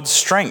from God's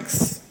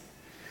strength.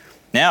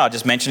 Now, I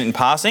just mentioned it in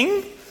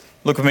passing.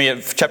 Look with me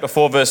at chapter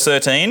 4, verse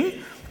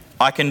 13.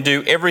 I can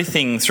do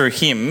everything through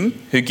him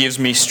who gives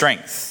me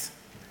strength.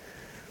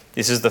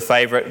 This is the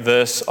favourite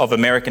verse of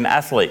American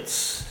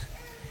athletes.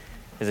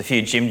 There's a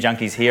few gym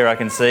junkies here I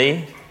can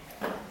see.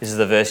 This is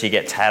the verse you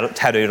get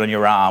tattooed on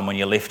your arm when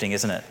you're lifting,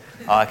 isn't it?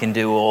 I can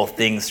do all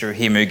things through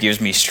him who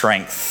gives me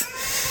strength.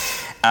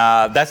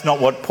 That's not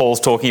what Paul's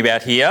talking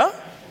about here.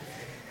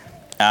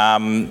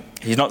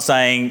 He's not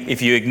saying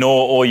if you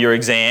ignore all your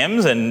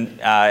exams and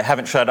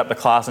haven't showed up to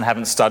class and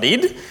haven't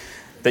studied,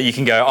 that you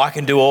can go, I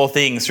can do all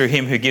things through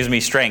him who gives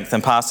me strength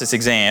and pass this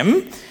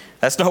exam.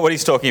 That's not what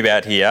he's talking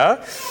about here.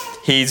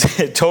 He's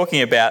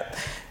talking about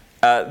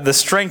the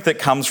strength that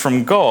comes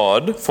from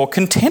God for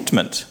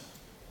contentment.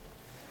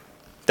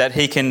 That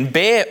he can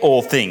bear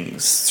all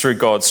things through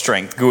God's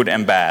strength, good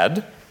and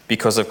bad,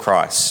 because of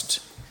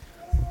Christ.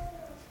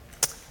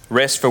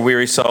 Rest for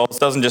weary souls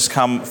doesn't just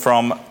come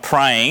from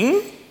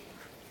praying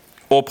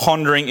or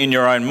pondering in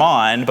your own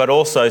mind, but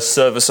also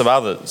service of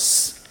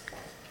others.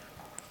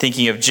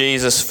 Thinking of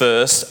Jesus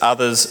first,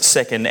 others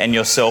second, and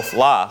yourself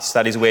last.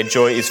 That is where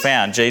joy is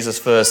found. Jesus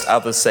first,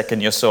 others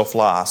second, yourself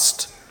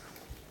last.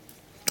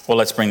 Well,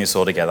 let's bring this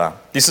all together.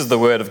 This is the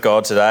word of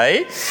God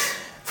today.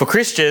 For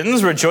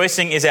Christians,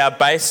 rejoicing is our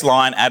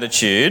baseline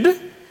attitude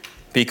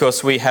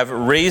because we have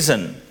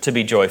reason to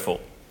be joyful,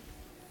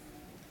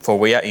 for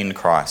we are in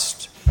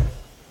Christ.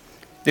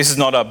 This is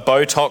not a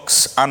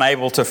Botox,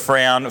 unable to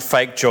frown,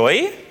 fake joy.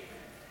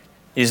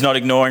 It is not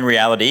ignoring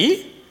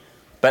reality.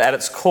 But at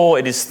its core,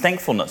 it is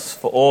thankfulness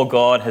for all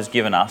God has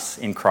given us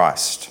in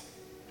Christ.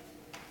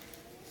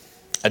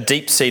 A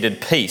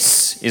deep-seated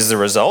peace is the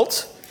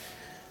result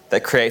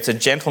that creates a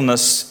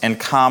gentleness and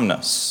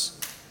calmness.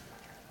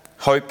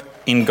 Hope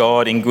in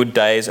God in good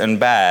days and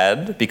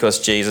bad because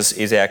Jesus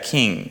is our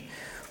King.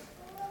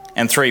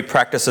 And 3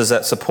 practices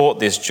that support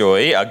this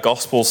joy are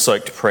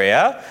gospel-soaked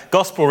prayer,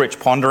 gospel-rich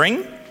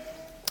pondering,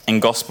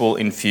 and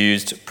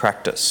gospel-infused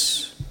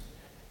practice.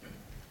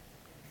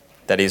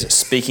 That is,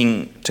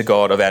 speaking to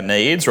God of our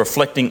needs,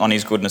 reflecting on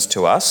his goodness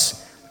to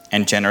us,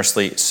 and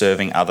generously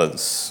serving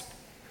others.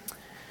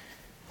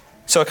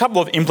 So a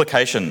couple of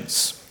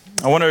implications.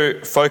 I want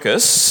to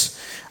focus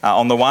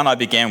on the one I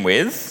began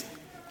with,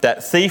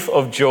 that thief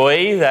of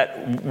joy,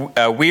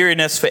 that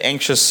weariness for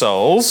anxious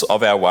souls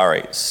of our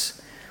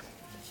worries.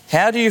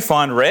 How do you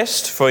find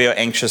rest for your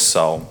anxious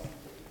soul?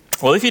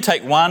 Well, if you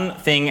take one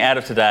thing out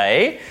of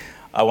today,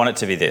 I want it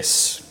to be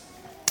this.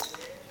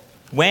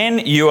 When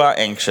you are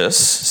anxious,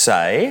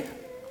 say,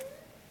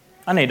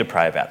 I need to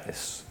pray about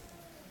this.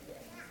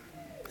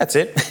 That's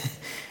it.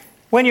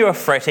 When you are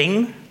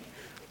fretting,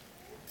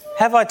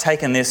 have I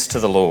taken this to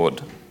the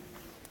Lord?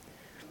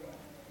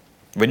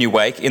 When you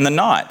wake in the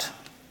night,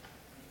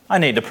 I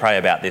need to pray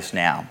about this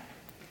now.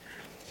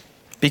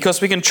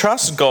 Because we can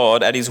trust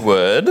God at his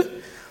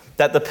word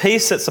that the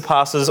peace that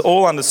surpasses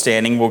all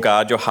understanding will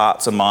guard your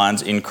hearts and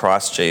minds in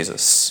Christ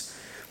Jesus.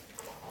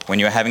 When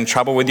you're having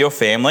trouble with your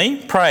family,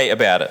 pray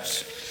about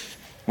it.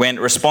 When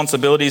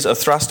responsibilities are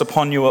thrust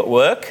upon you at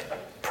work,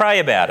 pray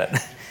about it.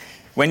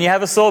 When you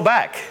have a sore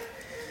back,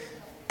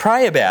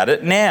 pray about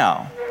it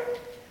now.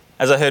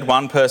 As I heard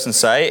one person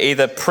say,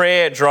 either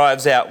prayer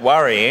drives out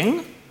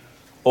worrying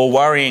or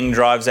worrying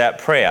drives out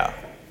prayer.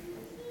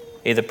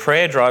 Either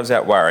prayer drives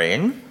out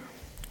worrying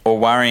or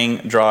worrying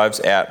drives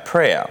out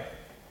prayer.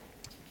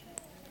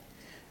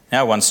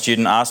 Now, one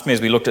student asked me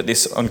as we looked at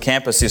this on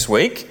campus this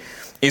week,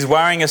 is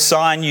worrying a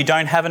sign you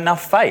don't have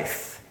enough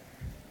faith?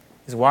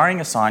 Is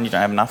worrying a sign you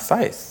don't have enough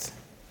faith?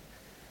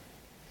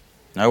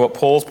 No, what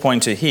Paul's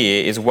pointing to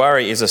here is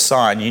worry is a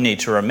sign you need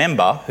to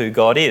remember who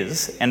God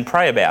is and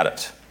pray about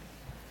it.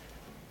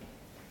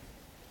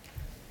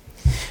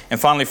 And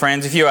finally,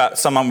 friends, if you are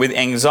someone with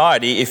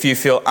anxiety, if you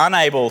feel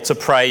unable to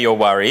pray your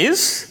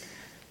worries,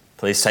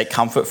 please take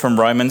comfort from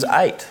Romans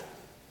 8.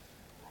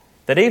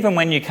 That even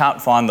when you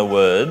can't find the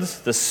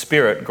words, the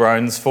Spirit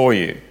groans for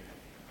you.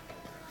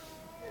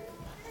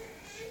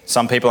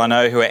 Some people I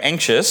know who are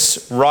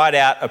anxious write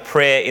out a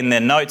prayer in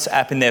their notes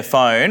app in their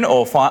phone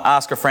or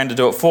ask a friend to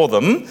do it for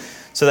them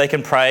so they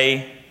can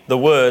pray the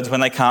words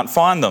when they can't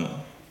find them.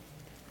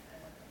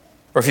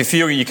 Or if you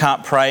feel you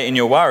can't pray in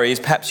your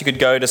worries, perhaps you could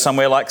go to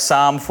somewhere like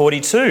Psalm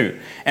 42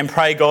 and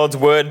pray God's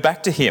word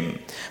back to him.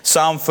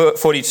 Psalm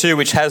 42,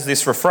 which has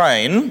this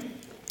refrain,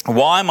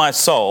 "Why, my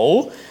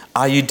soul,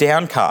 are you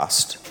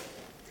downcast?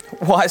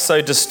 Why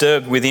so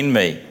disturbed within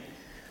me?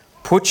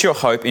 Put your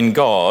hope in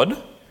God,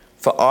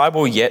 for I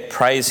will yet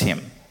praise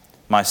him,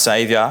 my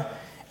Saviour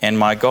and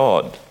my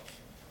God."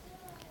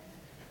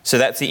 So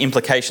that's the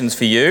implications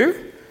for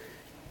you.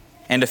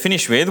 And to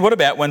finish with, what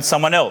about when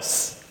someone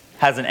else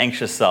has an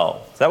anxious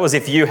soul. So that was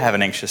if you have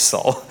an anxious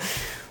soul.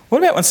 What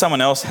about when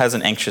someone else has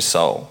an anxious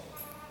soul?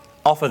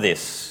 Offer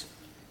this.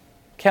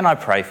 Can I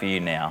pray for you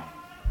now?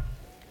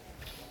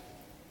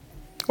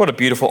 What a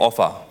beautiful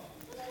offer.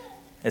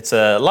 It's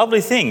a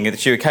lovely thing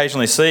that you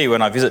occasionally see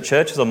when I visit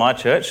churches or my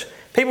church.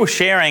 People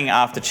sharing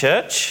after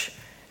church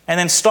and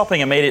then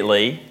stopping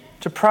immediately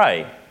to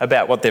pray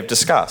about what they've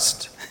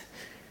discussed.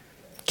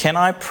 Can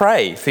I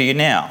pray for you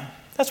now?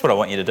 That's what I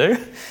want you to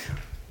do.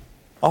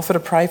 Offer to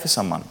pray for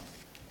someone.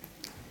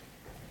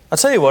 I'll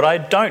tell you what I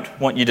don't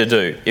want you to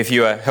do if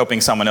you are helping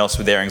someone else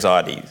with their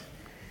anxiety,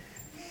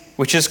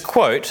 which is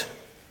quote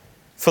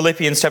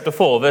Philippians chapter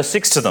 4, verse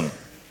 6 to them.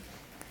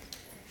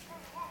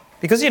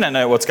 Because you don't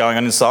know what's going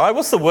on inside.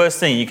 What's the worst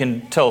thing you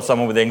can tell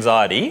someone with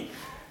anxiety?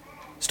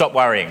 Stop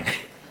worrying.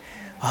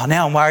 Oh,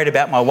 now I'm worried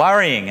about my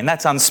worrying, and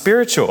that's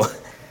unspiritual.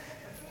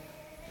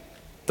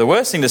 The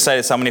worst thing to say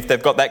to someone if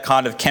they've got that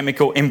kind of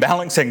chemical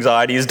imbalance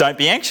anxiety is don't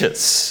be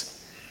anxious.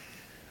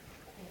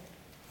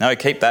 No,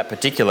 keep that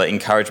particular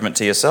encouragement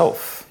to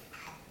yourself.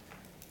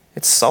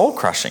 It's soul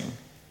crushing.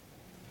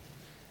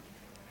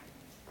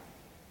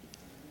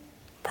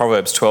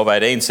 Proverbs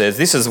 12:18 says,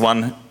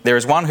 there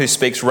is one who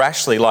speaks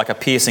rashly like a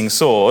piercing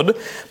sword,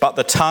 but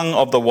the tongue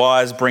of the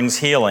wise brings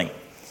healing.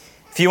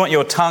 If you want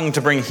your tongue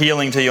to bring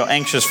healing to your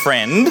anxious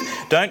friend,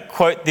 don't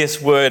quote this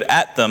word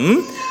at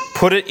them,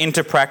 put it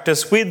into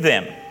practice with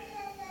them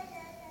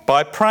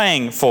by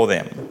praying for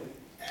them.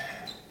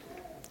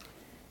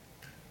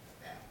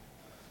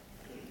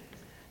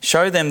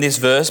 Show them this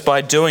verse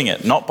by doing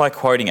it, not by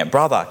quoting it.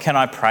 Brother, can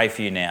I pray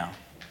for you now?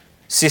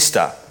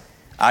 Sister,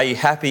 are you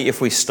happy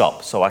if we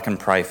stop so I can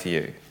pray for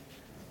you?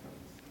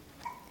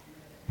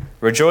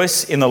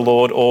 Rejoice in the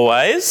Lord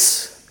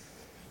always.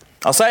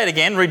 I'll say it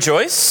again,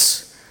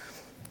 rejoice.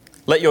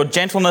 Let your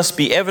gentleness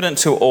be evident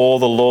to all,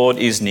 the Lord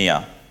is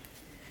near.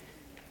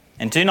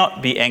 And do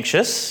not be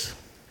anxious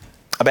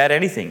about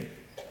anything,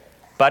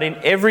 but in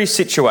every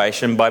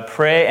situation, by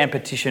prayer and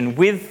petition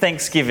with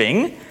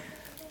thanksgiving,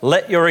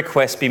 let your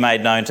requests be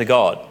made known to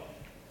God.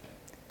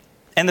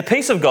 And the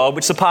peace of God,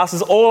 which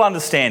surpasses all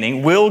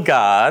understanding, will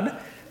guard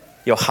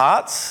your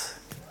hearts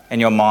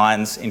and your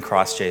minds in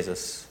Christ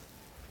Jesus.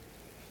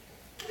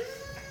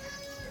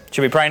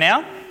 Should we pray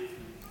now?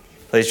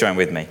 Please join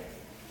with me.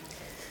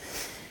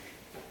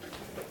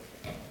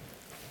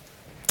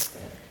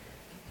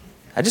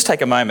 Just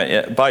take a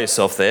moment by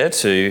yourself there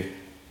to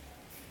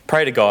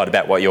pray to God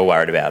about what you're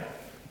worried about.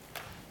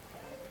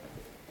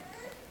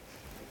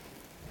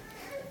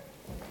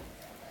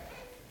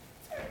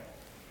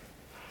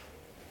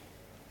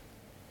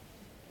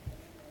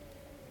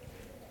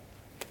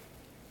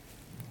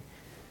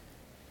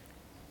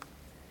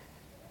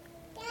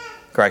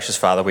 Gracious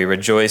Father, we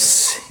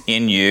rejoice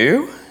in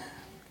you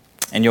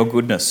and your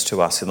goodness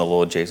to us in the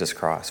Lord Jesus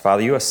Christ.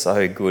 Father, you are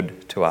so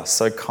good to us,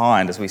 so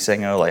kind, as we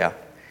sang earlier.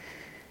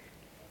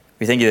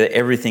 We thank you that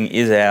everything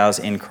is ours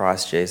in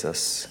Christ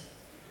Jesus.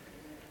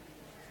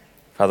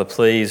 Father,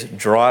 please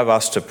drive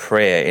us to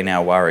prayer in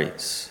our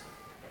worries.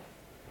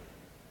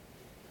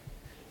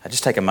 I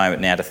just take a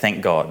moment now to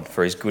thank God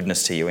for his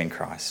goodness to you in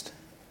Christ.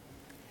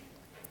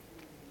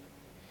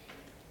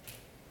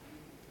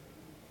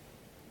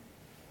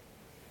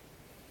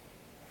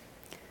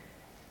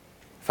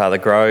 Father,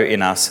 grow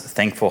in us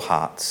thankful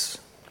hearts.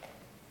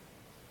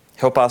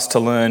 Help us to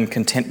learn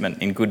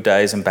contentment in good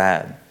days and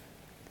bad.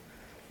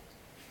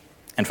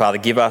 And Father,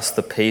 give us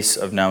the peace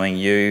of knowing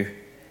you,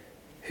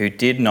 who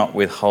did not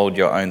withhold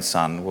your own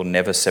Son, will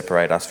never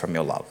separate us from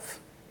your love.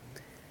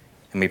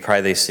 And we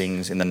pray these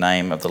things in the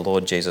name of the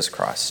Lord Jesus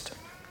Christ.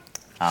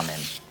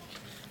 Amen.